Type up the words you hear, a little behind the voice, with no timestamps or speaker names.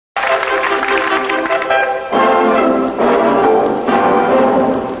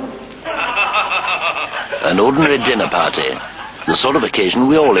An ordinary dinner party. The sort of occasion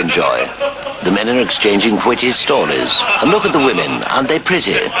we all enjoy. The men are exchanging witty stories. And look at the women, aren't they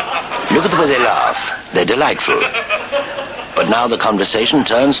pretty? Look at the way they laugh. They're delightful. But now the conversation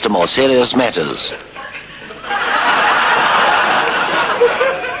turns to more serious matters.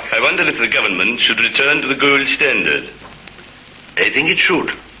 I wonder if the government should return to the gold standard. I think it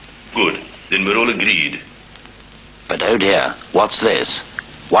should. Good. Then we're all agreed. But oh dear, what's this?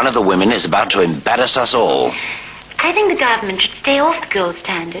 One of the women is about to embarrass us all. I think the government should stay off the gold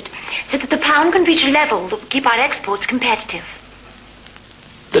standard so that the pound can reach a level that will keep our exports competitive.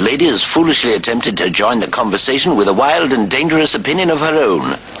 The lady has foolishly attempted to join the conversation with a wild and dangerous opinion of her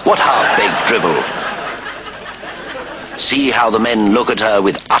own. What half-baked drivel. See how the men look at her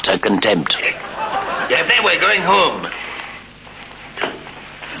with utter contempt. Yeah, then we're going home.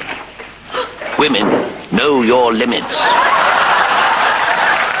 Women, know your limits.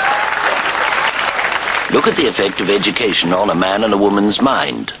 Look at the effect of education on a man and a woman's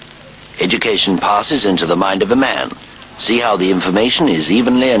mind. Education passes into the mind of a man. See how the information is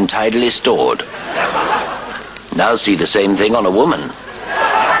evenly and tidily stored. Now see the same thing on a woman.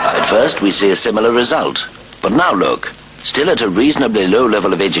 At first we see a similar result. But now look, still at a reasonably low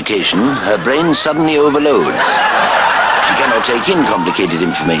level of education, her brain suddenly overloads. She cannot take in complicated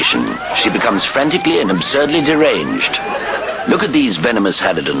information. She becomes frantically and absurdly deranged. Look at these venomous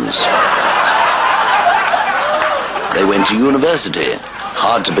harridans. They went to university.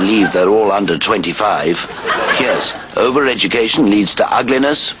 Hard to believe they're all under 25. Yes, overeducation leads to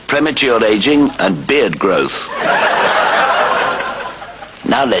ugliness, premature aging, and beard growth.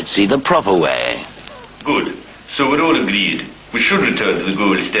 Now let's see the proper way. Good. So we're all agreed. We should return to the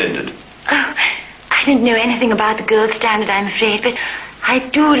gold standard. Oh, I don't know anything about the gold standard, I'm afraid, but I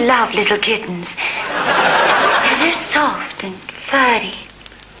do love little kittens. They're so soft and furry.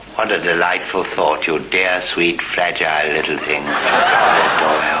 What a delightful thought, you dear, sweet, fragile little thing.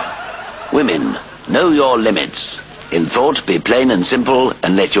 Doyle. Women, know your limits. In thought, be plain and simple,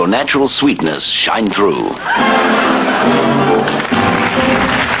 and let your natural sweetness shine through.